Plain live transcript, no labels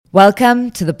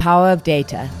Welcome to The Power of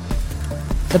Data,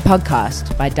 the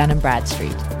podcast by Dun &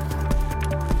 Bradstreet.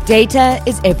 Data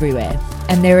is everywhere,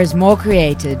 and there is more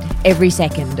created every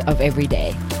second of every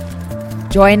day.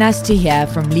 Join us to hear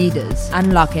from leaders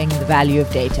unlocking the value of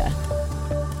data.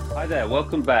 Hi there,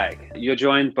 welcome back. You're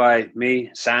joined by me,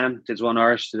 Sam Tidswell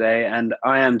Norris today, and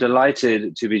I am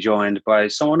delighted to be joined by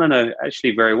someone I know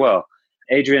actually very well,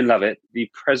 Adrian Lovett,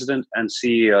 the President and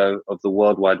CEO of the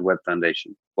World Wide Web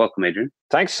Foundation. Welcome, Adrian.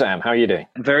 Thanks, Sam. How are you doing?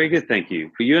 Very good, thank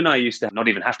you. You and I used to not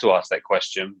even have to ask that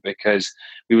question because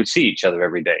we would see each other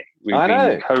every day. We've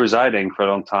been co-residing for a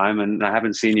long time, and I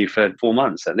haven't seen you for 4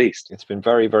 months at least. It's been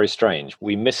very, very strange.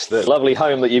 We miss the lovely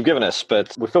home that you've given us,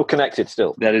 but we feel connected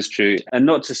still. That is true. And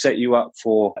not to set you up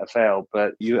for a fail,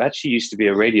 but you actually used to be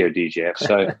a radio DJ,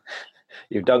 so...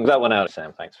 You've dug that one out,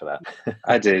 Sam. Thanks for that.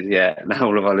 I did, yeah. Now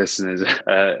all of our listeners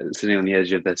are sitting on the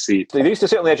edge of their seat. They used to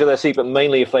sit on the edge of their seat, but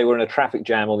mainly if they were in a traffic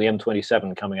jam on the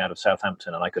M27 coming out of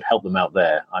Southampton, and I could help them out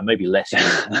there. I may be less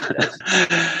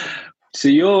So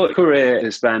your career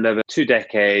has spanned over 2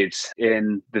 decades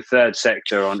in the third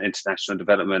sector on international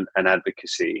development and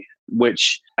advocacy,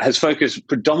 which has focused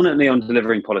predominantly on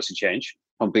delivering policy change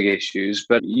on big issues,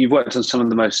 but you've worked on some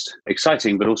of the most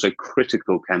exciting but also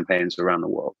critical campaigns around the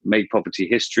world. Make Poverty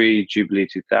History, Jubilee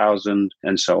 2000,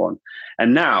 and so on.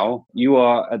 And now you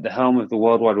are at the helm of the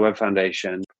World Wide Web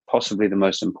Foundation, possibly the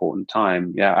most important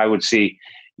time. Yeah, I would see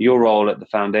your role at the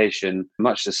foundation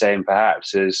much the same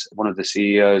perhaps as one of the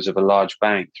CEOs of a large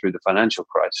bank through the financial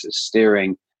crisis,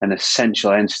 steering an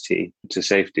essential entity to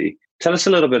safety. Tell us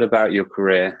a little bit about your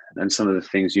career and some of the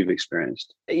things you've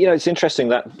experienced. You know, it's interesting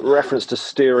that reference to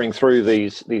steering through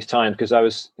these times, because I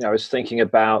was thinking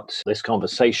about this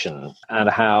conversation and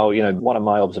how, one of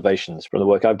my observations from the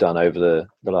work I've done over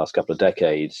the last couple of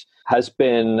decades has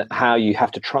been how you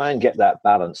have to try and get that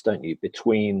balance, don't you,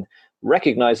 between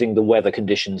recognizing the weather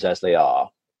conditions as they are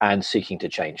and seeking to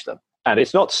change them. And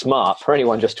it's not smart for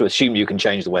anyone just to assume you can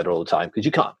change the weather all the time, because you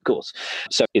can't, of course.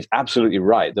 So it's absolutely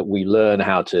right that we learn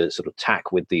how to sort of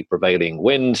tack with the prevailing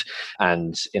wind.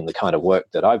 And in the kind of work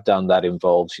that I've done, that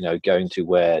involves, going to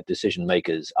where decision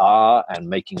makers are and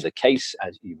making the case,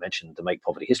 as you mentioned, the Make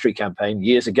Poverty History campaign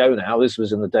years ago now. This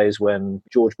was in the days when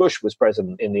George Bush was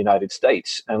president in the United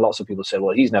States. And lots of people said,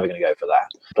 well, he's never going to go for that.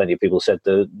 Plenty of people said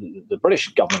the British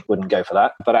government wouldn't go for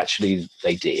that. But actually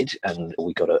they did. And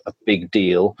we got a big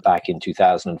deal back in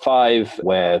 2005,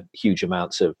 where huge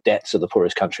amounts of debts of the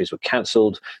poorest countries were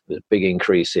cancelled. There was a big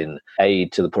increase in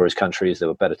aid to the poorest countries. There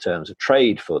were better terms of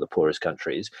trade for the poorest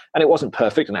countries. And it wasn't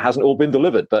perfect, and it hasn't all been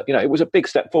delivered. But, it was a big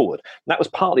step forward. And that was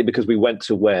partly because we went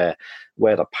to where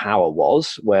the power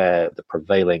was, where the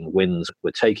prevailing winds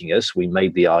were taking us. We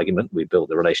made the argument, we built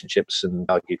the relationships and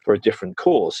argued for a different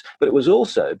cause. But it was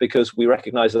also because we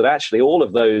recognized that actually all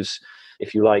of those,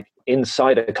 if you like,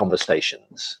 insider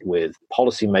conversations with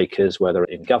policymakers, whether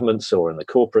in governments or in the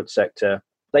corporate sector,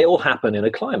 they all happen in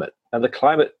a climate. And the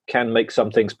climate can make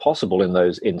some things possible in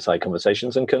those inside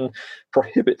conversations and can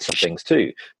prohibit some things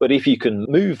too. But if you can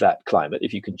move that climate,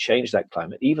 if you can change that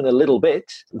climate even a little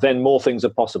bit, then more things are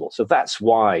possible. So that's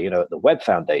why, at the Web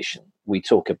Foundation, we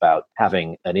talk about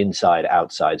having an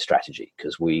inside-outside strategy,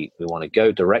 because we want to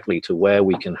go directly to where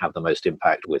we can have the most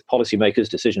impact with policymakers,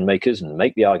 decision makers, and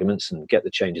make the arguments and get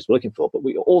the changes we're looking for. But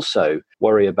we also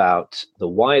worry about the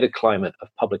wider climate of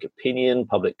public opinion,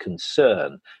 public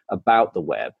concern about the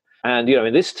web. And,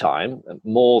 in this time,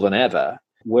 more than ever,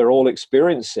 we're all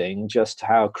experiencing just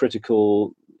how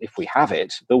critical, if we have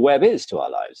it, the web is to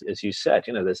our lives. As you said,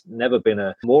 there's never been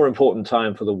a more important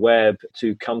time for the web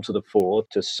to come to the fore,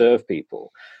 to serve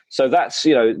people. So that's,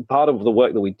 part of the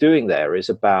work that we're doing there is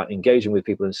about engaging with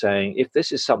people and saying, if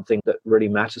this is something that really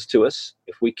matters to us,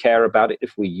 if we care about it,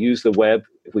 if we use the web,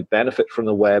 if we benefit from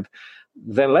the web,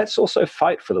 then let's also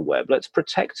fight for the web. Let's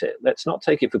protect it. Let's not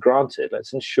take it for granted.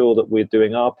 Let's ensure that we're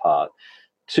doing our part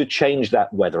to change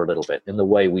that weather a little bit in the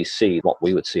way we see what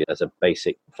we would see as a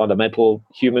basic fundamental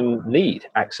human need: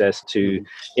 access to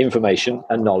information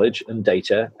and knowledge and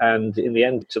data, and in the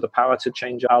end, to the power to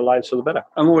change our lives for the better.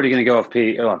 I'm already going to go off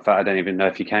piece. In fact, I don't even know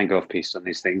if you can go off piece on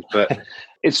these things, but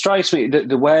it strikes me that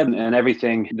the web and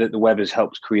everything that the web has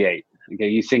helped create. Okay,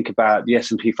 you think about the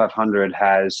S&P 500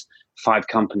 has 5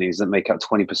 companies that make up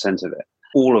 20% of it,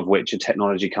 all of which are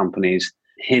technology companies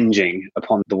hinging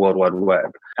upon the World Wide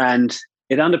Web. And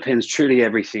it underpins truly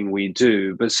everything we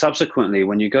do. But subsequently,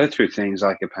 when you go through things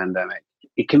like a pandemic,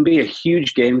 it can be a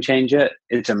huge game changer.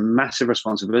 It's a massive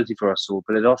responsibility for us all,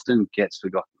 but it often gets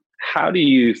forgotten. How do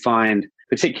you find,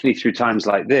 particularly through times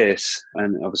like this,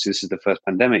 and obviously this is the first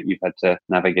pandemic you've had to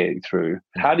navigate through,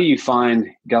 how do you find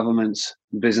governments,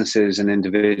 businesses, and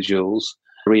individuals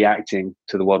reacting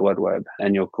to the World Wide Web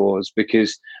and your cause?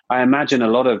 Because I imagine a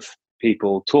lot of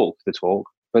people talk the talk,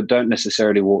 but don't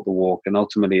necessarily walk the walk. And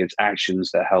ultimately, it's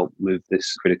actions that help move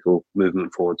this critical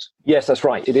movement forwards. Yes, that's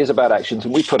right. It is about actions.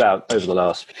 And we put out over the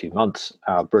last few months,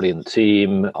 our brilliant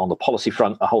team on the policy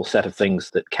front, a whole set of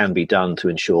things that can be done to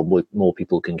ensure more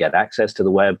people can get access to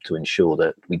the web, to ensure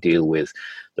that we deal with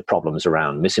the problems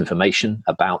around misinformation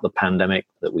about the pandemic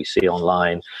that we see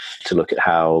online, to look at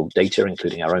how data,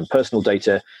 including our own personal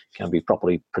data, can be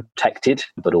properly protected,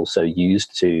 but also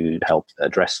used to help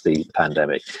address the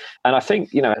pandemic. And I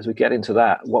think, as we get into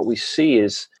that, what we see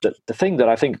is that the thing that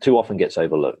I think too often gets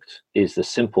overlooked is the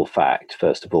simple fact,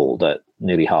 first of all, that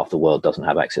nearly half the world doesn't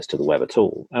have access to the web at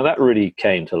all. And that really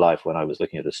came to life when I was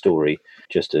looking at a story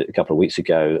just a couple of weeks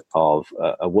ago of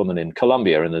a woman in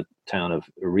Colombia, in the town of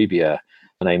Uribia.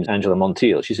 Her name's Angela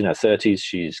Montiel. She's in her 30s.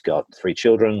 She's got 3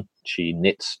 children. She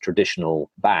knits traditional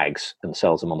bags and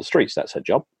sells them on the streets. That's her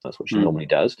job. That's what she normally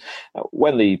does.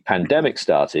 When the pandemic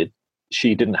started,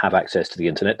 she didn't have access to the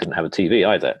internet, didn't have a TV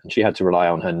either. And she had to rely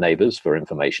on her neighbors for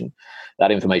information.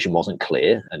 That information wasn't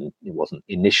clear, and it wasn't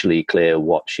initially clear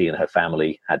what she and her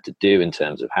family had to do in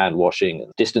terms of hand washing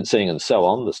and distancing and so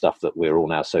on, the stuff that we're all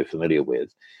now so familiar with.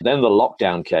 Then the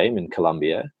lockdown came in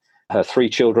Colombia. Her 3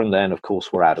 children then, of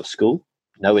course, were out of school.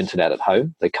 No internet at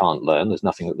home. They can't learn. There's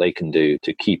nothing that they can do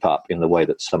to keep up in the way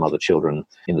that some other children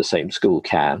in the same school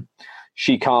can.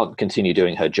 She can't continue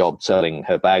doing her job selling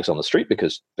her bags on the street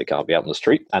because they can't be out on the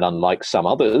street. And unlike some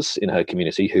others in her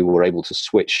community who were able to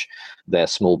switch their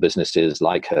small businesses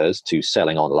like hers to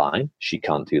selling online, she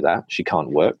can't do that. She can't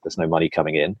work. There's no money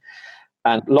coming in.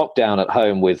 And lockdown at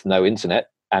home with no internet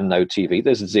and no TV,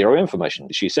 there's zero information.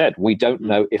 She said, we don't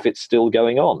know if it's still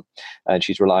going on. And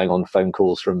she's relying on phone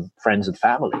calls from friends and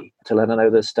family to let her know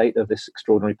the state of this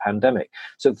extraordinary pandemic.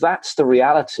 So that's the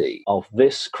reality of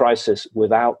this crisis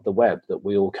without the web that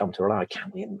we all come to rely on.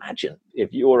 Can we imagine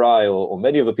if you or I or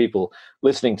many of the people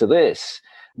listening to this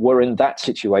were in that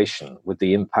situation, with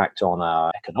the impact on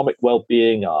our economic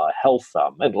well-being, our health,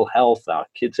 our mental health, our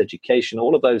kids' education,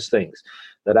 all of those things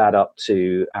that add up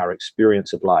to our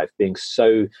experience of life being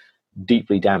so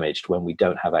deeply damaged when we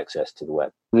don't have access to the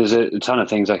web? There's a ton of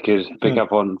things I could pick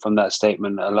up on from that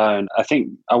statement alone. I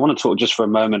think I want to talk just for a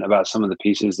moment about some of the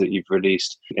pieces that you've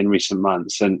released in recent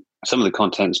months. And some of the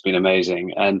content's been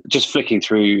amazing. And just flicking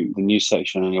through the news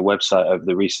section on your website over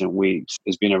the recent weeks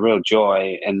has been a real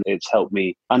joy. And it's helped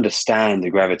me understand the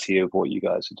gravity of what you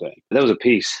guys are doing. There was a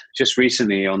piece just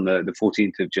recently on the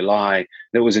 14th of July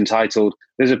that was entitled,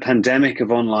 "There's a Pandemic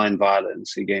of Online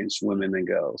Violence Against Women and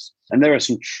Girls." And there are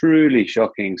some truly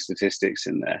shocking statistics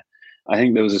in there. I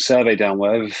think there was a survey done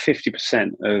where over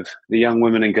 50% of the young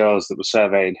women and girls that were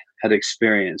surveyed had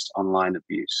experienced online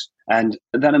abuse. And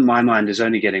that, in my mind, is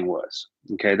only getting worse.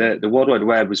 Okay, the World Wide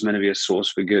Web was meant to be a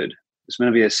source for good. It's meant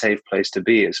to be a safe place to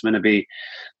be. It's meant to be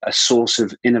a source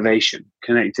of innovation,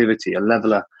 connectivity, a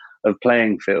leveler of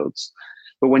playing fields.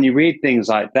 But when you read things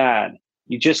like that,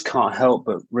 you just can't help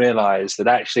but realize that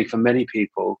actually for many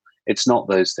people, it's not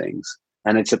those things.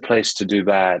 And it's a place to do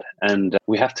bad. And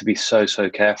we have to be so, so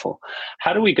careful.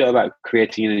 How do we go about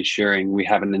creating and ensuring we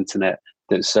have an internet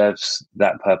that serves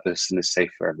that purpose and is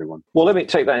safe for everyone? Well, let me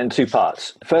take that in 2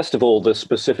 parts. First of all, the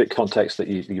specific context that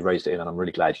you raised it in, and I'm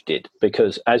really glad you did,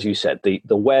 because as you said, the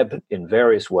web in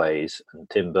various ways, and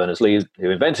Tim Berners-Lee,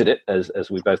 who invented it, as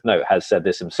we both know, has said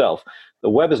this himself, the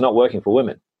web is not working for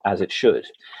women as it should.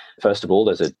 First of all,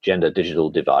 there's a gender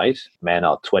digital divide. Men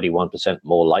are 21%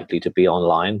 more likely to be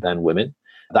online than women.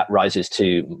 That rises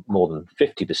to more than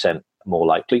 50% more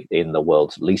likely in the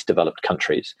world's least developed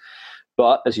countries.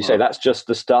 But as you say, that's just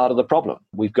the start of the problem.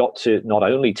 We've got to not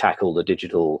only tackle the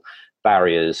digital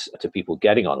barriers to people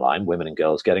getting online, women and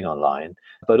girls getting online,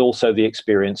 but also the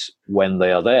experience when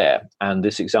they are there. And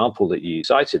this example that you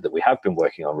cited that we have been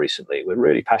working on recently, we're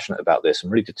really passionate about this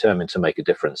and really determined to make a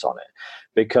difference on it,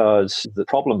 because the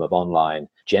problem of online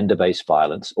gender-based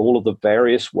violence, all of the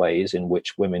various ways in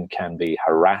which women can be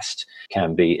harassed,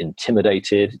 can be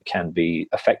intimidated, can be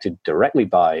affected directly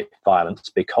by violence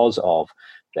because of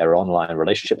their online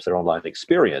relationships, their online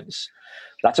experience,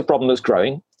 that's a problem that's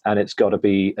growing. And it's got to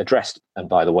be addressed. And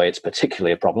by the way, it's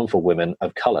particularly a problem for women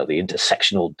of color. The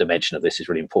intersectional dimension of this is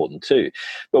really important too.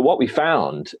 But what we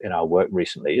found in our work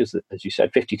recently is that, as you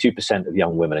said, 52% of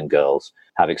young women and girls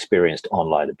have experienced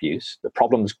online abuse. The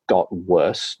problems got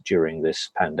worse during this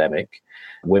pandemic.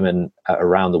 Women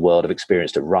around the world have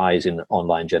experienced a rise in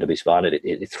online gender-based violence.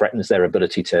 It threatens their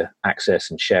ability to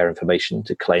access and share information,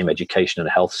 to claim education and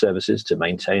health services, to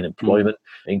maintain employment,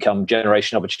 income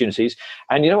generation opportunities.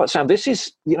 And you know what, Sam, this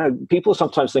is, people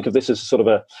sometimes think of this as sort of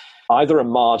a either a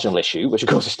marginal issue, which of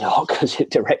course it's not because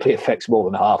it directly affects more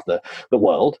than half the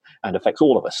world and affects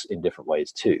all of us in different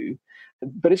ways too.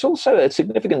 But it's also a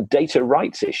significant data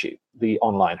rights issue, the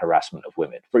online harassment of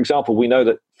women. For example, we know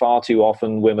that far too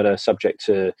often women are subject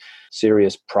to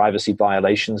serious privacy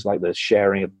violations like the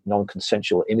sharing of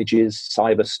non-consensual images,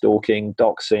 cyber stalking,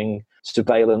 doxing,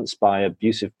 surveillance by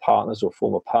abusive partners or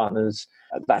former partners.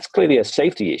 That's clearly a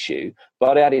safety issue,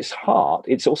 but at its heart,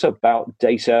 it's also about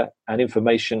data and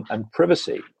information and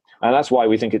privacy. And that's why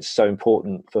we think it's so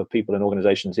important for people and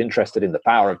organizations interested in the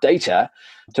power of data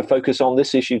to focus on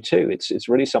this issue too. It's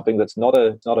really something that's not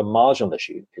a marginal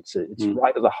issue. It's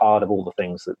right at the heart of all the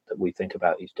things that we think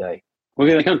about each day. We're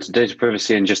going to come to data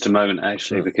privacy in just a moment,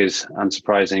 actually, because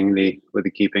unsurprisingly, with the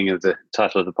keeping of the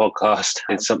title of the podcast,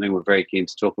 it's something we're very keen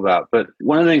to talk about. But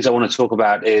one of the things I want to talk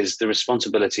about is the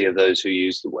responsibility of those who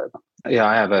use the web. Yeah,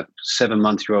 I have a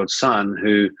 7-month-old son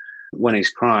who, when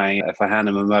he's crying, if I hand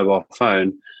him a mobile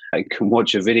phone, I can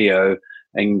watch a video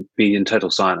and be in total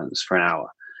silence for an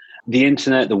hour. The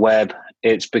internet, the web,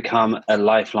 it's become a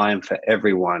lifeline for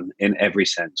everyone in every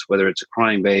sense, whether it's a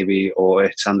crying baby or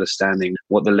it's understanding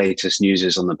what the latest news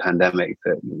is on the pandemic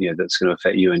that, that's going to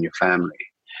affect you and your family,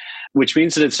 which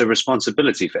means that it's a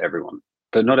responsibility for everyone.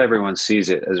 But not everyone sees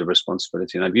it as a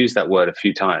responsibility. And I've used that word a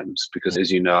few times because, as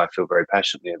you know, I feel very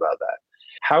passionately about that.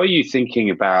 How are you thinking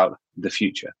about the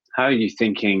future? How are you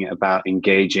thinking about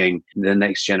engaging the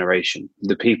next generation,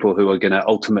 the people who are going to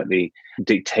ultimately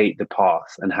dictate the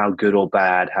path and how good or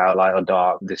bad, how light or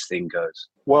dark this thing goes?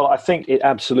 Well, I think it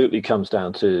absolutely comes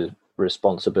down to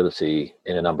responsibility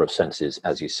in a number of senses,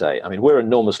 as you say. I mean, we're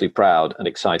enormously proud and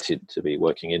excited to be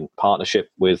working in partnership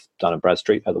with Dun &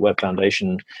 Bradstreet at the Web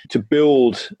Foundation to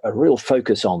build a real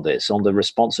focus on this, on the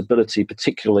responsibility,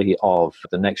 particularly of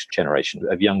the next generation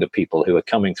of younger people who are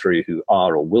coming through, who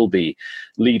are or will be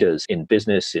leaders in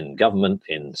business, in government,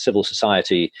 in civil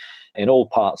society, in all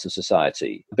parts of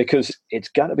society, because it's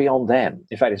going to be on them.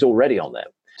 In fact, it's already on them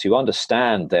to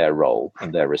understand their role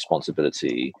and their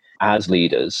responsibility as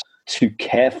leaders to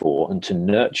care for and to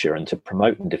nurture and to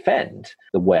promote and defend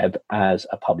the web as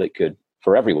a public good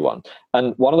for everyone.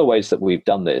 And one of the ways that we've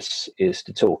done this is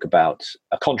to talk about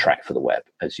a contract for the web,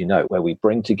 as you know, where we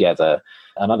bring together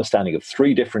an understanding of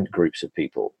 3 different groups of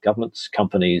people: governments,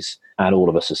 companies, and all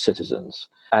of us as citizens.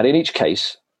 And in each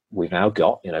case, we've now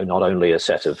got, not only a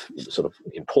set of sort of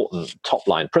important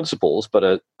top-line principles, but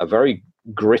a very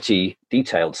gritty,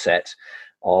 detailed set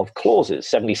of clauses.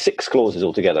 76 clauses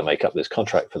altogether make up this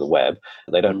contract for the web.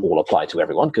 They don't all apply to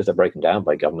everyone because they're broken down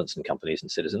by governments and companies and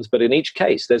citizens. But in each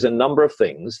case, there's a number of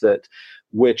things that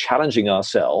we're challenging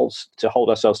ourselves to hold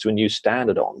ourselves to a new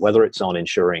standard on, whether it's on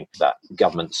ensuring that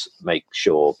governments make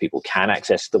sure people can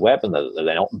access the web and that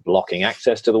they're not blocking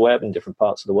access to the web in different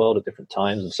parts of the world at different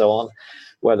times and so on,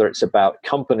 whether it's about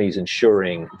companies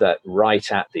ensuring that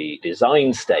right at the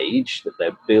design stage that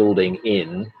they're building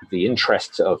in the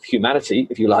interests of humanity,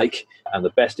 if you like, and the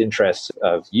best interests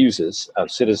of users, of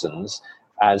citizens,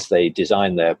 as they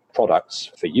design their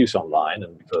products for use online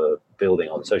and for building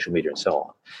on social media and so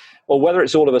on. Or whether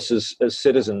it's all of us as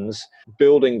citizens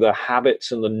building the habits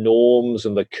and the norms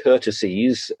and the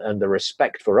courtesies and the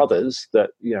respect for others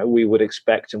that we would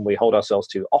expect and we hold ourselves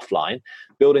to offline,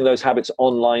 building those habits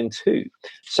online too.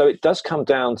 So it does come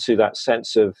down to that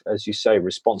sense of, as you say,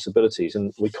 responsibilities.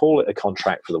 And we call it a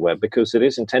contract for the web because it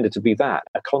is intended to be that,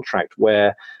 a contract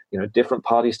where different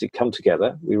parties to come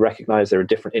together. We recognize there are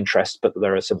different interests, but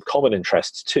there are some common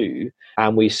interests too.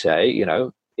 And we say,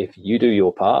 if you do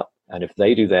your part, and if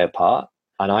they do their part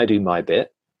and I do my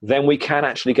bit, then we can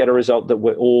actually get a result that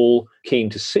we're all keen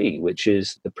to see, which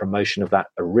is the promotion of that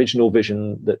original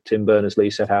vision that Tim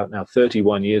Berners-Lee set out now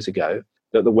 31 years ago,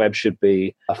 that the web should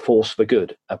be a force for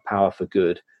good, a power for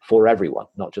good for everyone,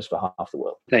 not just for half the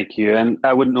world. Thank you. And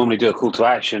I wouldn't normally do a call to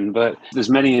action, but there's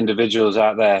many individuals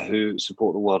out there who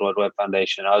support the World Wide Web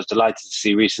Foundation. I was delighted to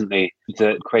see recently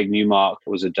that Craig Newmark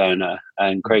was a donor,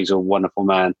 and Craig's a wonderful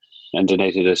man and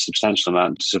donated a substantial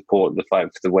amount to support the fight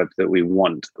for the web that we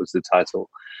want, was the title.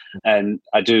 And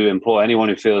I do implore anyone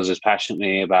who feels as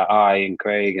passionately about I and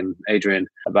Craig and Adrian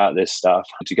about this stuff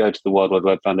to go to the World Wide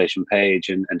Web Foundation page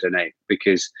and donate,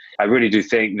 because I really do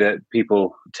think that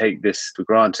people take this for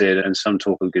granted and some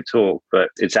talk a good talk, but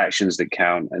it's actions that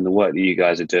count, and the work that you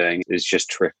guys are doing is just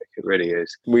terrific. It really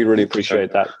is. We really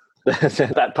appreciate that.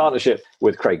 That partnership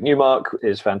with Craig Newmark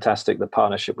is fantastic. The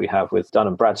partnership we have with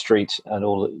Dun & Bradstreet and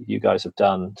all that you guys have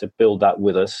done to build that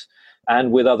with us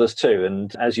and with others too.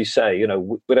 And as you say,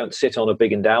 we don't sit on a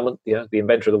big endowment. The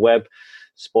inventor of the web,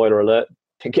 spoiler alert,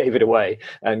 gave it away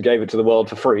and gave it to the world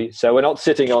for free. So we're not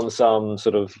sitting on some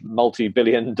sort of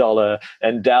multi-billion-dollar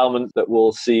endowment that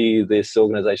will see this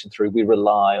organization through. We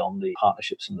rely on the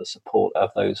partnerships and the support of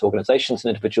those organizations and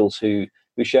individuals who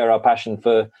share our passion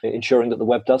for ensuring that the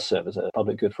web does serve as a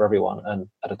public good for everyone. And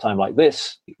at a time like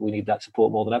this, we need that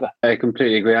support more than ever. I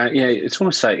completely agree. It's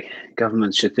almost like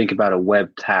governments should think about a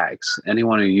web tax.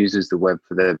 Anyone who uses the web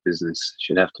for their business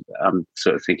should have to, I'm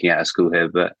sort of thinking out of school here,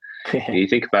 but you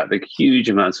think about the huge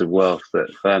amounts of wealth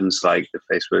that firms like the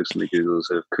Facebooks and the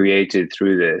Googles have created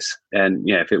through this. And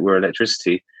if it were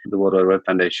electricity, the World Wide Web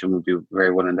Foundation would be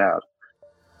very well endowed.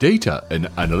 Data and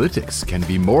analytics can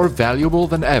be more valuable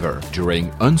than ever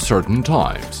during uncertain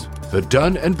times. The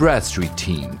Dun & Bradstreet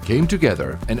team came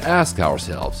together and asked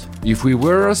ourselves, if we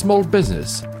were a small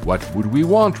business, what would we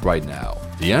want right now?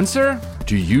 The answer?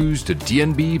 To use the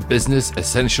DNB Business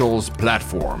Essentials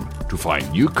platform to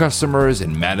find new customers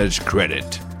and manage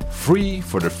credit. Free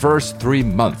for the first 3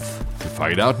 months. To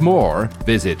find out more,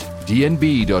 visit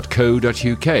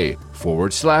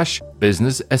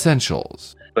dnb.co.uk/business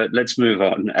essentials. But let's move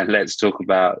on and let's talk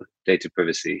about data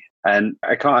privacy. And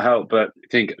I can't help but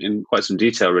think in quite some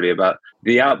detail really about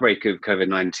the outbreak of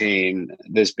COVID-19.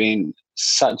 There's been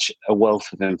such a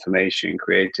wealth of information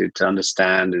created to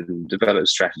understand and develop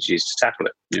strategies to tackle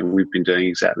it. We've been doing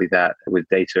exactly that with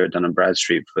data at Dun &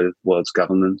 Bradstreet for the world's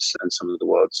governments and some of the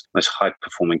world's most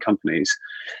high-performing companies.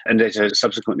 And data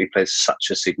subsequently plays such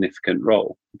a significant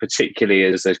role, particularly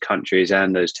as those countries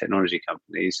and those technology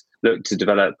companies look to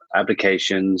develop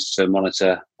applications to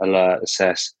monitor, alert,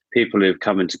 assess people who've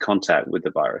come into contact with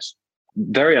the virus.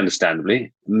 Very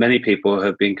understandably, many people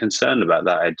have been concerned about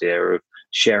that idea of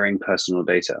sharing personal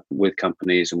data with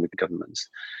companies and with governments.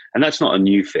 And that's not a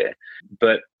new fear,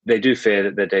 but they do fear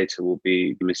that their data will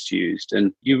be misused.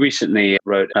 And you recently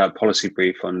wrote a policy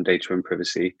brief on data and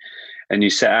privacy, and you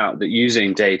set out that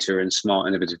using data in smart,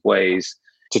 innovative ways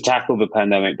to tackle the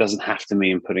pandemic doesn't have to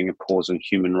mean putting a pause on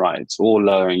human rights or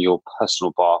lowering your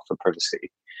personal bar for privacy,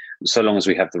 so long as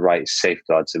we have the right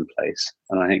safeguards in place.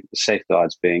 And I think the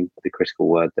safeguards being the critical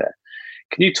word there.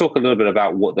 Can you talk a little bit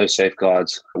about what those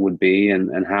safeguards would be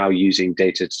and how using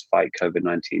data to fight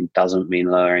COVID-19 doesn't mean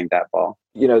lowering that bar?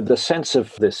 The sense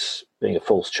of this being a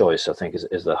false choice, I think,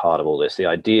 is the heart of all this. The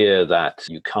idea that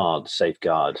you can't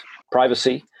safeguard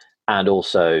privacy and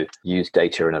also use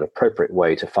data in an appropriate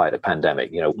way to fight a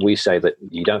pandemic. We say that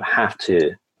you don't have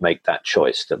to make that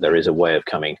choice, that there is a way of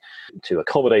coming to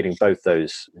accommodating both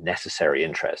those necessary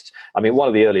interests. I mean, one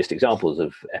of the earliest examples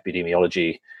of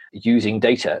epidemiology using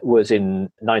data was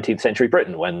in 19th century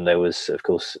Britain, when there was, of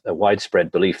course, a widespread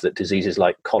belief that diseases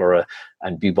like cholera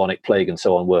and bubonic plague and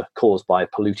so on were caused by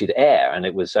polluted air. And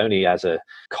it was only as a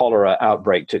cholera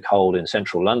outbreak took hold in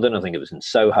central London, I think it was in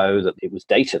Soho, that it was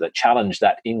data that challenged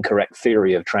that incorrect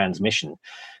theory of transmission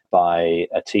by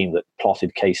a team that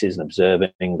plotted cases and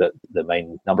observing that the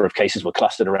main number of cases were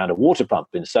clustered around a water pump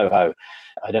in Soho,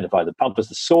 identified the pump as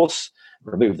the source,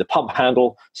 remove the pump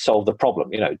handle, solve the problem.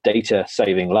 Data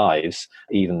saving lives,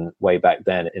 even way back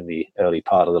then in the early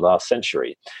part of the last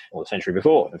century, or the century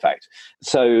before, in fact.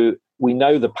 So we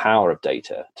know the power of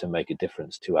data to make a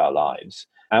difference to our lives.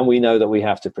 And we know that we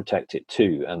have to protect it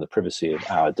too, and the privacy of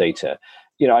our data.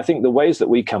 I think the ways that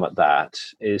we come at that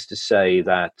is to say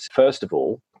that, first of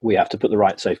all, we have to put the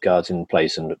right safeguards in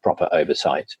place and proper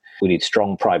oversight. We need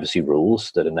strong privacy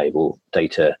rules that enable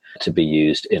data to be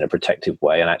used in a protective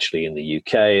way. And actually in the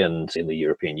UK and in the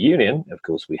European Union, of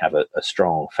course, we have a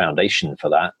strong foundation for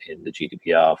that in the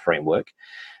GDPR framework.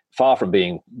 Far from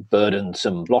being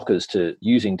burdensome blockers to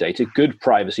using data, good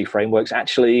privacy frameworks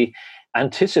actually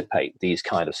anticipate these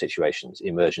kind of situations,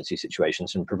 emergency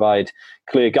situations, and provide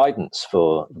clear guidance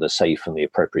for the safe and the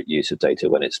appropriate use of data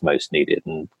when it's most needed.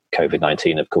 And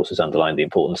COVID-19, of course, has underlined the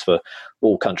importance for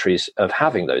all countries of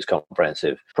having those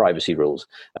comprehensive privacy rules.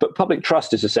 But public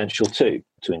trust is essential too,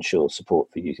 to ensure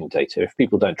support for using data. If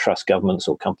people don't trust governments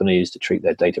or companies to treat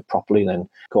their data properly, then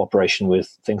cooperation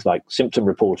with things like symptom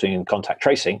reporting and contact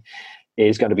tracing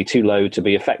is going to be too low to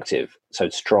be effective. So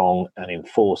strong and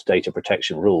enforced data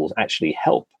protection rules actually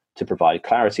help to provide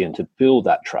clarity and to build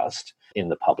that trust in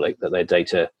the public that their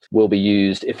data will be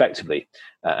used effectively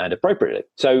and appropriately.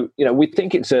 So, we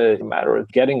think it's a matter of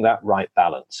getting that right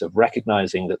balance of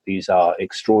recognizing that these are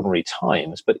extraordinary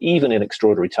times, but even in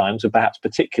extraordinary times, and perhaps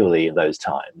particularly in those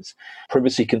times,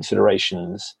 privacy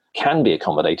considerations can be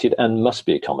accommodated and must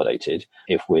be accommodated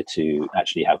if we're to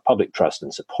actually have public trust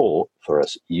and support for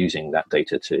us using that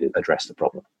data to address the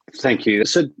problem. Thank you.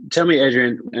 So tell me,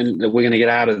 Adrian, and we're going to get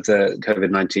out of the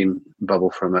COVID-19 bubble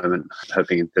for a moment,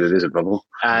 hoping that it is a bubble,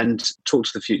 and talk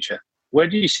to the future. Where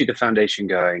do you see the foundation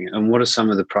going, and what are some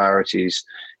of the priorities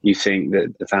you think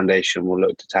that the foundation will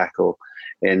look to tackle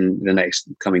in the next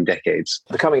coming decades?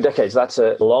 The coming decades, that's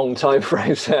a long time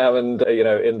frame, Sam. And,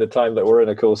 in the time that we're in,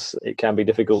 of course, it can be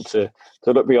difficult to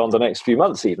look beyond the next few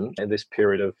months, even in this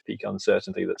period of peak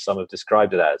uncertainty that some have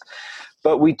described it as.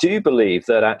 But we do believe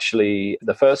that actually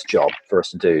the first job for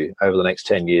us to do over the next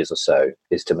 10 years or so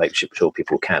is to make sure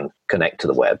people can connect to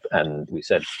the web. And we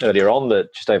said earlier on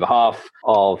that just over half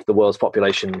of the world's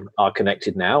population are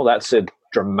connected now. That's a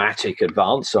dramatic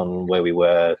advance on where we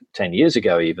were 10 years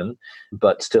ago even,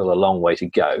 but still a long way to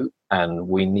go. And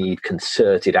we need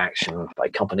concerted action by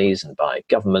companies and by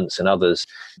governments and others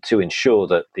to ensure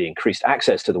that the increased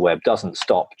access to the web doesn't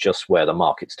stop just where the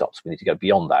market stops. We need to go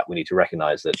beyond that. We need to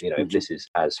recognize that, if this is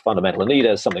as fundamental a need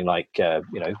as something like,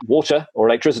 water or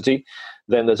electricity,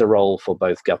 then there's a role for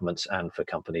both governments and for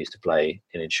companies to play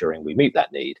in ensuring we meet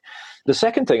that need. The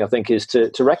second thing, I think, is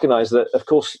to recognize that, of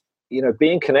course,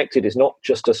 being connected is not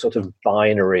just a sort of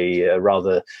binary,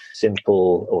 rather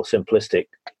simple or simplistic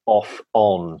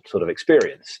off-on sort of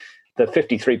experience. The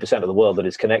 53% of the world that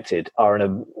is connected are in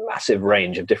a massive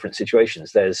range of different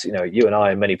situations. There's, you and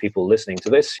I and many people listening to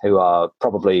this who are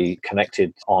probably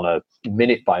connected on a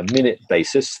minute-by-minute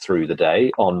basis through the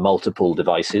day on multiple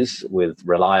devices with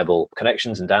reliable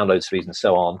connections and download speeds and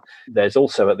so on. There's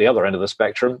also, at the other end of the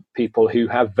spectrum, people who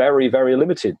have very, very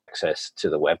limited access to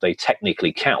the web. They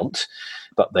technically count,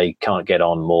 but they can't get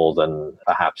on more than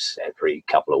perhaps every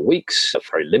couple of weeks, a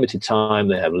very limited time.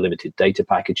 They have limited data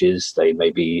packages. They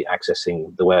may be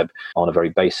accessing the web on a very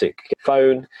basic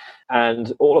phone.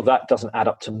 And all of that doesn't add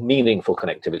up to meaningful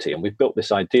connectivity. And we've built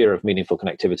this idea of meaningful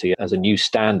connectivity as a new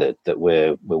standard that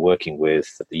we're working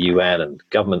with the UN and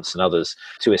governments and others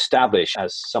to establish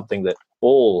as something that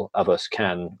all of us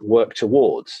can work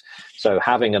towards. So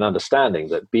having an understanding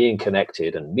that being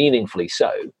connected, and meaningfully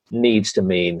so, needs to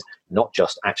mean not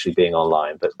just actually being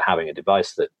online, but having a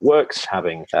device that works,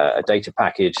 having a data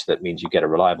package that means you get a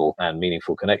reliable and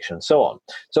meaningful connection, and so on.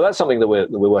 So that's something that we're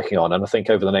working on. And I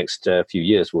think over the next few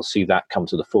years, we'll see that come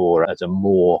to the fore as a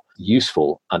more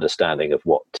useful understanding of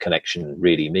what connection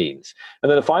really means. And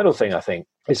then the final thing, I think,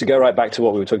 is to go right back to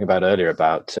what we were talking about earlier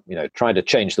about, trying to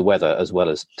change the weather as well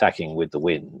as tacking with the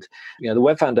wind. The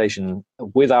Web Foundation,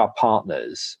 with our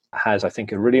partners, has, I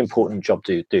think, a really important job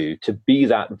to do to be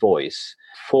that voice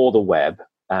for the web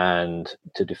and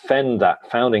to defend that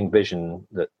founding vision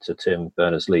that Sir Tim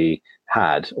Berners-Lee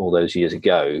had all those years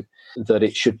ago, that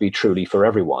it should be truly for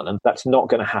everyone. And that's not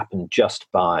going to happen just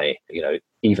by,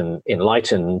 even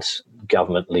enlightened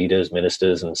government leaders,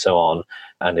 ministers, and so on,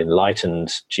 and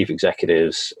enlightened chief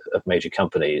executives of major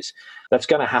companies. That's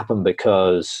going to happen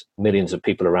because millions of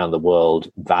people around the world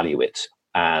value it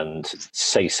and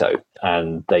say so.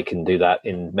 And they can do that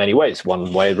in many ways.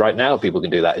 One way right now people can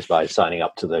do that is by signing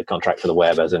up to the Contract for the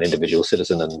Web as an individual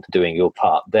citizen and doing your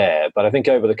part there. But I think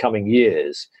over the coming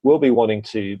years, we'll be wanting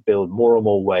to build more and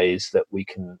more ways that we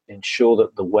can ensure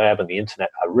that the web and the internet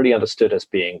are really understood as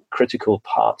being critical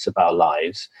parts of our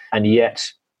lives, and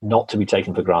yet not to be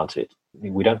taken for granted.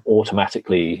 We don't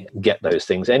automatically get those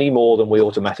things any more than we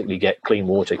automatically get clean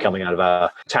water coming out of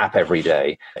our tap every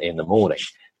day in the morning.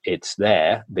 It's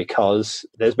there because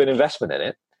there's been investment in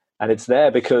it. And it's there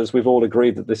because we've all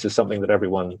agreed that this is something that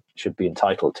everyone should be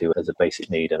entitled to as a basic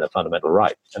need and a fundamental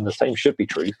right. And the same should be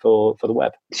true for the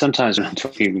web. Sometimes when I'm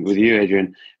talking with you,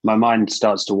 Adrian, my mind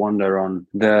starts to wander on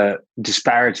the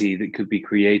disparity that could be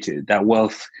created, that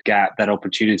wealth gap, that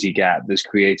opportunity gap that's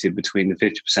created between the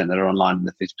 50% that are online and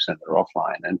the 50% that are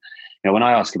offline. And when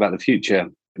I ask about the future,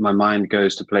 my mind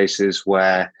goes to places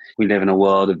where we live in a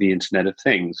world of the Internet of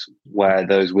Things, where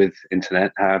those with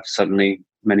internet have suddenly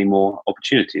many more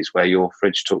opportunities, where your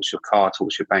fridge talks to your car,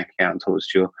 talks to your bank account, talks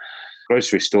to your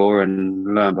grocery store,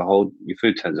 and lo and behold, your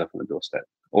food turns up on the doorstep.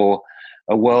 Or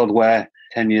a world where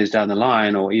 10 years down the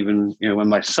line, or even when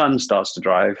my son starts to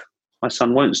drive, my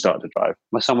son won't start to drive.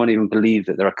 My son won't even believe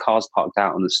that there are cars parked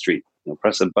out on the street. He'll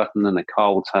press a button and the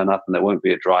car will turn up and there won't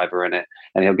be a driver in it,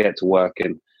 and he'll get to work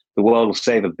and the world will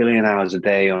save 1 billion hours a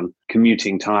day on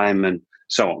commuting time and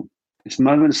so on. It's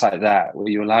moments like that where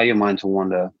you allow your mind to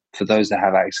wander for those that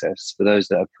have access, for those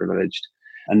that are privileged.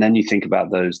 And then you think about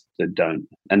those that don't.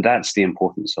 And that's the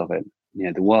importance of it.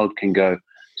 The world can go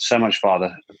so much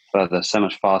further, so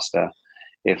much faster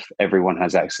if everyone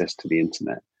has access to the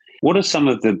internet. What are some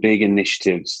of the big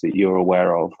initiatives that you're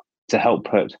aware of to help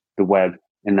put the web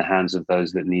in the hands of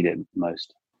those that need it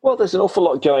most? Well, there's an awful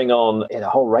lot going on in a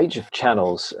whole range of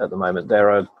channels at the moment. There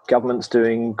are governments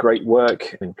doing great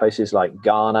work in places like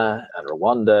Ghana and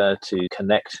Rwanda to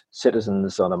connect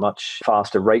citizens on a much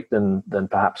faster rate than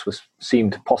perhaps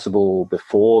seemed possible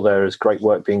before. There is great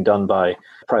work being done by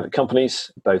private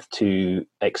companies, both to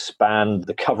expand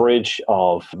the coverage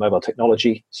of mobile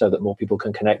technology so that more people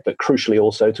can connect, but crucially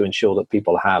also to ensure that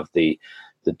people have the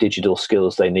digital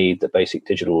skills they need, the basic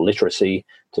digital literacy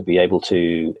to be able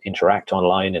to interact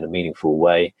online in a meaningful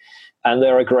way. And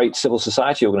there are great civil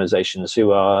society organizations who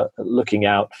are looking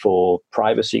out for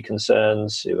privacy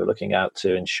concerns, who are looking out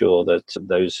to ensure that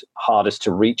those hardest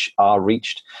to reach are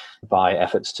reached by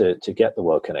efforts to get the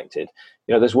world connected.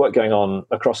 There's work going on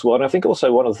across the world. And I think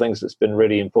also one of the things that's been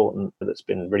really important, that's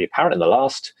been really apparent in the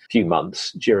last few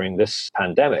months during this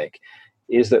pandemic,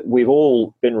 is that we've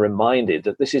all been reminded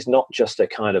that this is not just a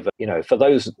kind of, for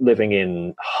those living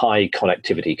in high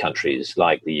connectivity countries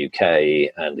like the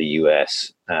UK and the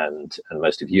US and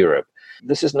most of Europe,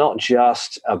 this is not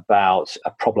just about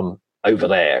a problem over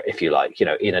there, if you like,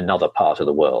 in another part of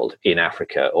the world, in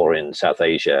Africa or in South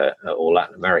Asia or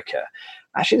Latin America.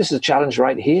 Actually, this is a challenge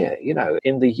right here.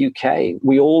 In the UK,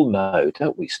 we all know,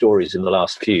 don't we, stories in the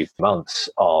last few months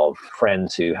of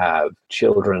friends who have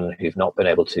children who've not been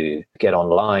able to get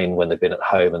online when they've been at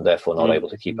home and therefore not able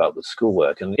to keep up with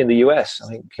schoolwork. And in the US, I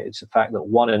think it's a fact that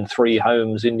 1 in 3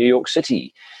 homes in New York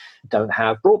City don't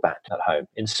have broadband at home.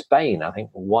 In Spain, I think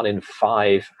 1 in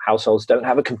 5 households don't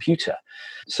have a computer.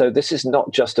 So this is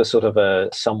not just a sort of a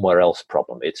somewhere else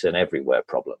problem, it's an everywhere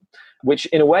problem, which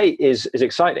in a way is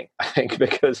exciting, I think,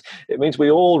 because it means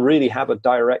we all really have a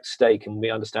direct stake, and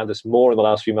we understand this more in the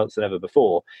last few months than ever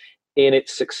before, in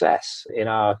its success, in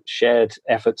our shared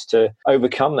efforts to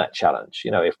overcome that challenge.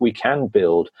 If we can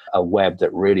build a web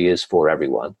that really is for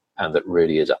everyone, and that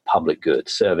really is a public good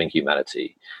serving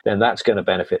humanity, then that's going to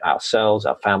benefit ourselves,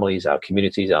 our families, our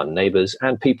communities, our neighbors,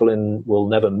 and people we'll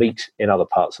never meet in other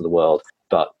parts of the world,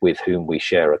 but with whom we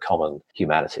share a common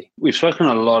humanity. We've spoken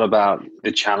a lot about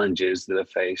the challenges that are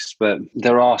faced, but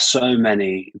there are so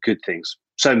many good things.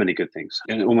 So many good things,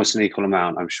 in almost an equal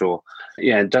amount, I'm sure.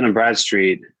 Yeah, Dun &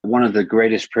 Bradstreet, one of the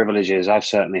greatest privileges I've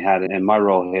certainly had in my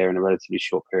role here in a relatively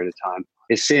short period of time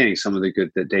is seeing some of the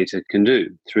good that data can do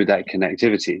through that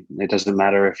connectivity. It doesn't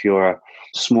matter if you're a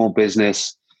small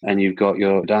business and you've got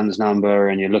your DUNS number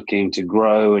and you're looking to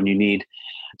grow and you need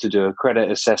to do a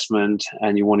credit assessment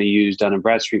and you want to use Dun &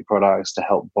 Bradstreet products to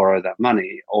help borrow that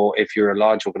money. Or if you're a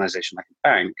large organization like a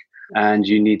bank, and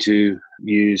you need to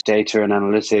use data and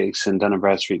analytics and Dun &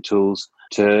 Bradstreet tools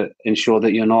to ensure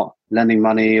that you're not lending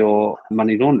money or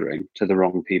money laundering to the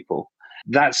wrong people.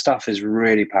 That stuff is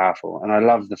really powerful. And I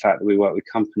love the fact that we work with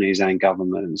companies and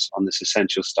governments on this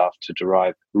essential stuff to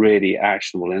derive really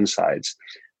actionable insights.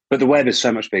 But the web is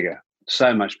so much bigger.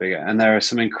 And there are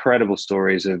some incredible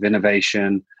stories of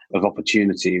innovation, of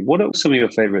opportunity. What are some of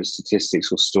your favorite statistics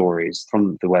or stories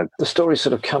from the web? The stories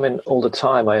sort of come in all the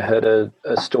time. I heard a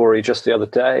story just the other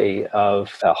day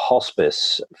of a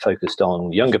hospice focused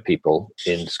on younger people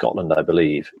in Scotland, I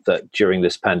believe, that during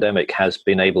this pandemic has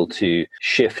been able to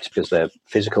shift because their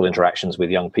physical interactions with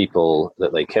young people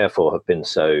that they care for have been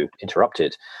so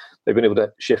interrupted. They've been able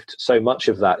to shift so much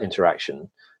of that interaction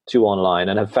to online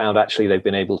and have found actually they've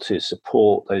been able to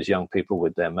support those young people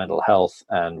with their mental health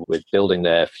and with building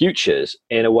their futures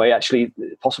in a way actually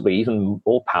possibly even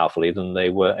more powerfully than they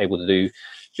were able to do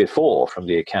before from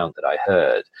the account that I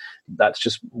heard. That's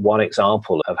just one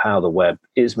example of how the web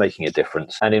is making a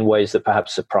difference and in ways that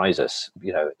perhaps surprise us.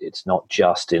 It's not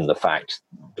just in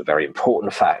the very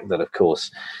important fact that, of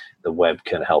course, the web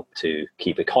can help to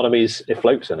keep economies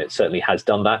afloat, and it certainly has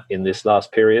done that in this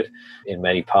last period in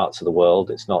many parts of the world.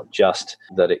 It's not just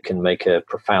that it can make a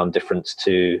profound difference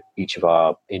to each of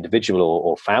our individual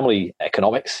or family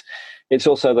economics. It's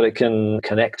also that it can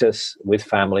connect us with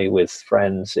family, with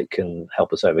friends. It can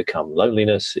help us overcome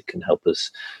loneliness. It can help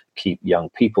us keep young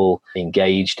people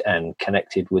engaged and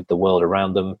connected with the world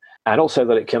around them. And also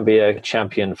that it can be a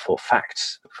champion for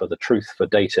facts, for the truth, for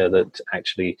data that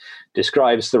actually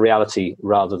describes the reality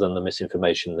rather than the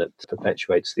misinformation that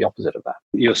perpetuates the opposite of that.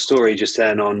 Your story just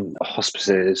then on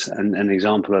hospices and an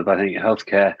example of, I think,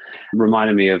 healthcare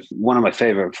reminded me of one of my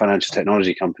favorite financial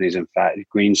technology companies, in fact,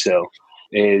 Greensill,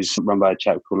 is run by a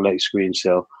chap called Lex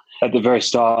Greensill. At the very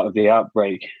start of the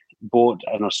outbreak, bought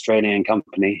an Australian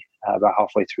company about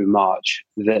halfway through March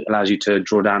that allows you to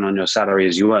draw down on your salary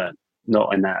as you earn,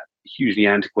 not in that hugely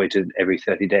antiquated every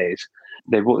 30 days.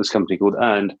 They bought this company called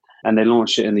Earned, and they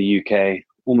launched it in the UK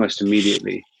almost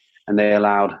immediately. And they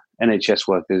allowed NHS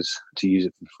workers to use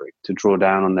it for free, to draw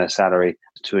down on their salary,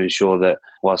 to ensure that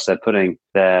whilst they're putting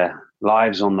their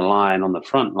lives on the line, on the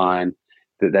front line,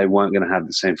 that they weren't going to have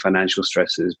the same financial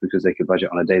stresses because they could budget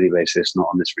on a daily basis, not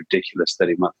on this ridiculous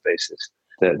 30-month basis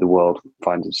that the world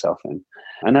finds itself in.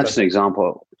 And that's an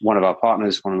example. One of our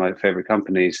partners, one of my favorite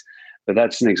companies, but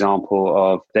that's an example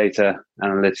of data,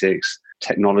 analytics,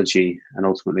 technology, and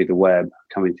ultimately the web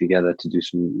coming together to do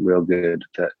some real good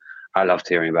that I loved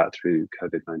hearing about through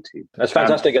COVID-19. That's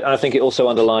fantastic. And I think it also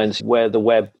underlines where the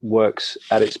web works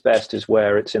at its best is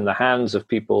where it's in the hands of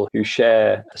people who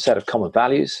share a set of common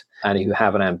values and who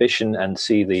have an ambition and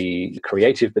see the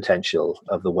creative potential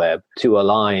of the web to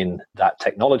align that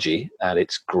technology and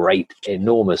its great,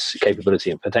 enormous capability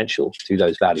and potential to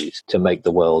those values to make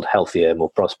the world healthier,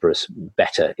 more prosperous,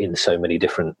 better in so many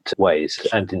different ways,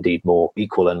 and indeed more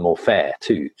equal and more fair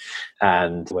too.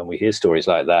 And when we hear stories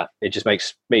like that, it just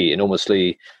makes me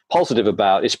enormously positive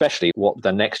about especially what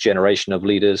the next generation of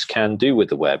leaders can do with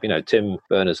the web. You know, Tim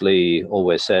Berners-Lee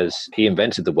always says he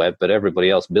invented the web, but everybody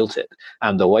else built it.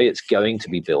 And the way it's going to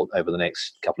be built over the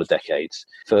next couple of decades,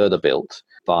 further built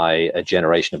by a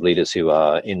generation of leaders who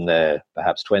are in their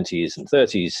perhaps 20s and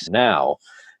 30s now,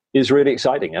 is really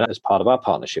exciting. And as part of our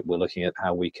partnership, we're looking at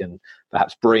how we can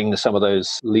perhaps bring some of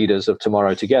those leaders of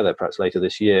tomorrow together, perhaps later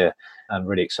this year. I'm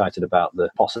really excited about the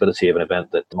possibility of an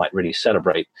event that might really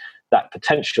celebrate that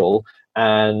potential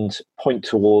and point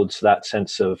towards that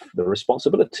sense of the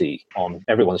responsibility on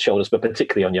everyone's shoulders, but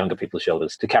particularly on younger people's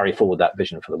shoulders, to carry forward that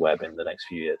vision for the web in the next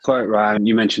few years. Quite right.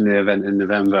 You mentioned the event in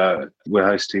November we're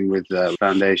hosting with the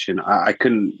foundation. I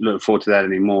couldn't look forward to that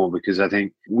anymore because I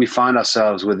think we find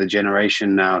ourselves with a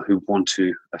generation now who want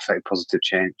to affect positive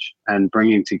change, and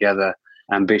bringing together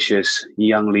ambitious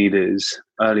young leaders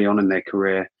early on in their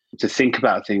career to think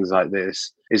about things like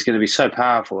this is going to be so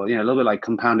powerful. You know, a little bit like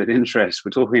compounded interest.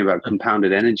 We're talking about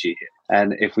compounded energy here.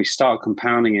 And if we start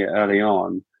compounding it early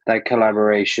on, that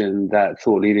collaboration, that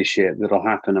thought leadership that'll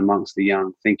happen amongst the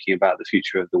young thinking about the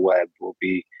future of the web will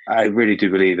be, I really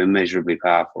do believe, immeasurably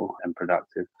powerful and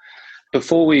productive.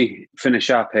 Before we finish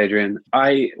up, Adrian,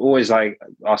 I always like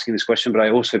asking this question, but I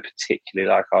also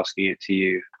particularly like asking it to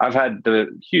you. I've had the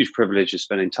huge privilege of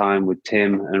spending time with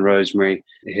Tim and Rosemary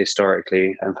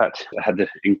historically. In fact, I had the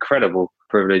incredible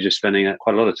privilege of spending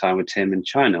quite a lot of time with Tim in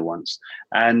China once.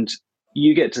 And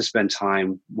you get to spend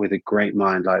time with a great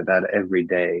mind like that every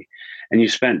day. And you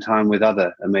spent time with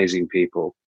other amazing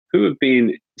people. Who have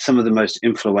been some of the most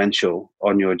influential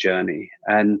on your journey,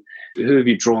 and who have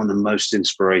you drawn the most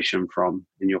inspiration from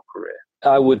in your career?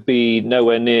 I would be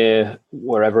nowhere near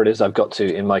wherever it is I've got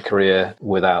to in my career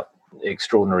without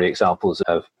extraordinary examples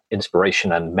of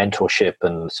inspiration and mentorship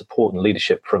and support and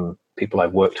leadership from people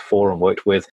I've worked for and worked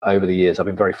with over the years. I've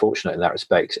been very fortunate in that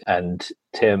respect. And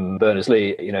Tim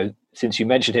Berners-Lee, you know, since you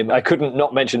mentioned him, I couldn't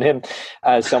not mention him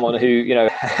as someone who, you know,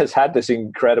 has had this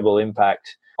incredible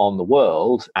impact on the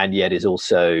world, and yet is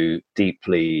also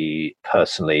deeply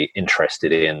personally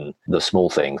interested in the small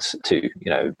things too,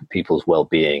 you know, people's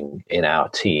well-being in our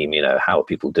team, you know, how are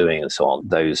people doing and so on.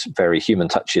 Those very human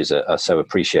touches are so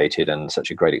appreciated and such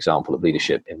a great example of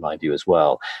leadership in my view as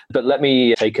well. But let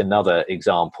me take another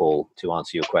example to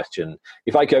answer your question.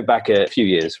 If I go back a few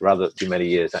years, rather too many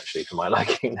years actually for my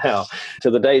liking now, to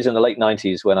the days in the late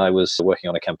 90s when I was working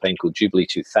on a campaign called Jubilee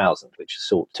 2000, which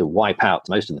sought to wipe out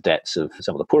most of the debts of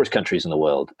some of the poorest countries in the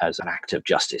world as an act of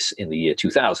justice in the year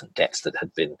 2000, debts that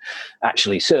had been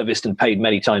actually serviced and paid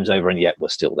many times over and yet were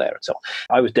still there. And so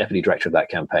I was deputy director of that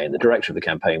campaign. The director of the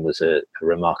campaign was a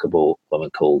remarkable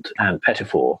woman called Anne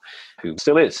Pettifor, who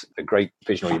still is a great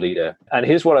visionary leader. And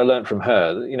here's what I learned from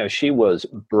her. You know, she was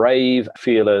brave,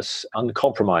 fearless,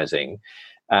 uncompromising,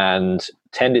 and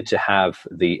tended to have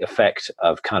the effect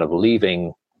of kind of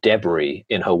leaving debris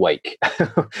in her wake,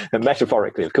 and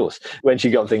metaphorically, of course, when she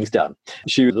got things done.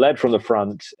 She led from the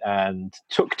front and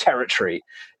took territory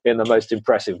in the most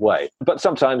impressive way, but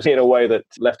sometimes in a way that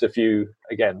left a few,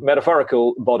 again,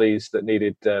 metaphorical bodies that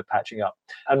needed patching up.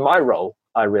 And my role,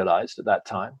 I realized at that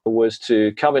time, was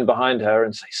to come in behind her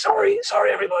and say, sorry,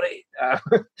 everybody,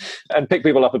 and pick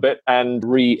people up a bit and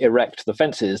re-erect the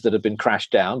fences that had been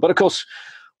crashed down. But of course,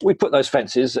 we put those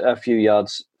fences a few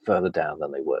yards further down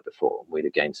than they were before. We'd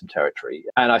have gained some territory.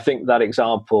 And I think that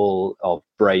example of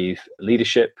brave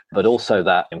leadership, but also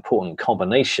that important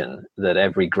combination that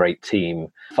every great team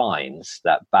finds,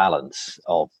 that balance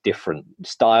of different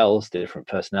styles, different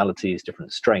personalities,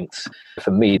 different strengths. For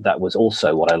me, that was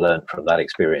also what I learned from that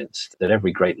experience, that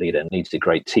every great leader needs a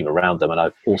great team around them. And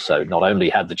I've also not only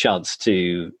had the chance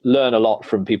to learn a lot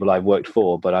from people I've worked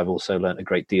for, but I've also learned a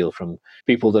great deal from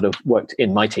people that have worked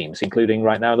in my teams, including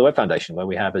right now in the Web Foundation, where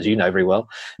we have, as you know very well,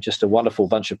 just a wonderful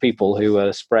bunch of people who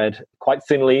are spread quite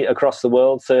thinly across the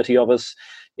world, 30 of us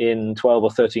in 12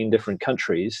 or 13 different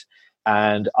countries.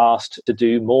 and asked to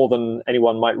do more than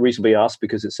anyone might reasonably ask,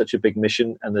 because it's such a big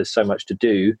mission and there's so much to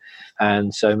do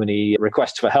and so many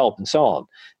requests for help and so on.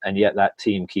 And yet that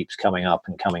team keeps coming up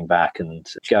and coming back and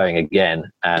going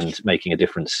again and making a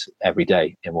difference every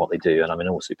day in what they do. And I'm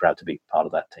enormously proud to be part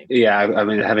of that team. Yeah, I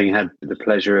mean, having had the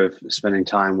pleasure of spending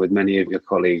time with many of your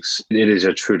colleagues, it is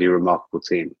a truly remarkable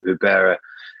team who bear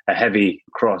a heavy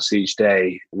cross each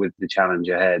day with the challenge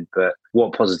ahead. But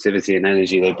what positivity and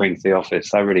energy they bring to the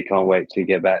office. I really can't wait to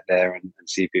get back there and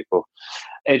see people.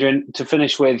 Adrian, to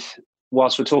finish with,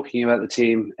 whilst we're talking about the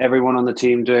team, everyone on the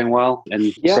team doing well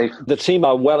and safe? The team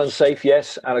are well and safe,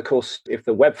 yes. And of course, if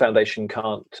the Web Foundation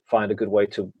can't find a good way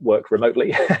to work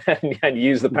remotely and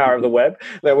use the power of the web,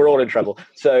 then we're all in trouble.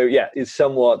 So yeah, it's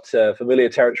somewhat familiar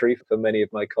territory for many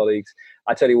of my colleagues.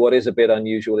 I tell you what is a bit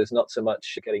unusual is not so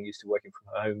much getting used to working from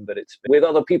home, but it's with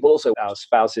other people also, our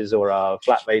spouses or our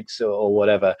flatmates or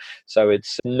whatever. So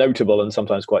it's notable and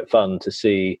sometimes quite fun to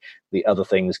see the other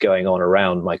things going on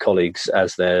around my colleagues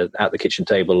as they're at the kitchen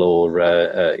table or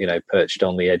perched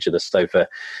on the edge of the sofa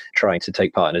trying to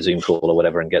take part in a Zoom call or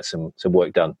whatever and get some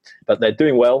work done. But they're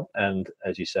doing well, and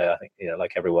as you say, I think,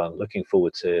 like everyone, looking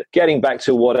forward to getting back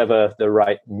to whatever the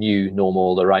right new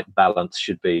normal, the right balance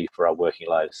should be for our working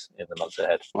lives in the months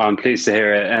ahead. Well, I'm pleased to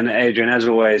hear it. And Adrian, as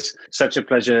always, such a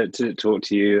pleasure to talk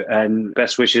to you, and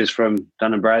best wishes from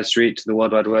Dun & Bradstreet to the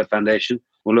World Wide Web Foundation.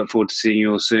 We'll look forward to seeing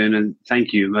you all soon. And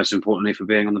thank you, most importantly, for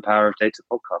being on the Power of Data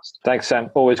podcast. Thanks, Sam.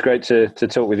 Always great to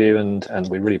talk with you. And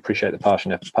we really appreciate the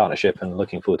partnership and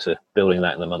looking forward to building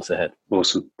that in the months ahead.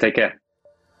 Awesome. Take care.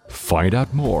 Find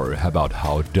out more about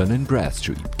how Dun &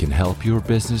 Bradstreet can help your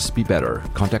business be better.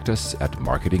 Contact us at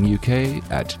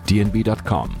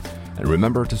marketinguk@dnb.com. And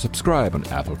remember to subscribe on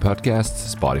Apple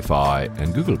Podcasts, Spotify,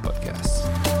 and Google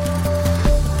Podcasts.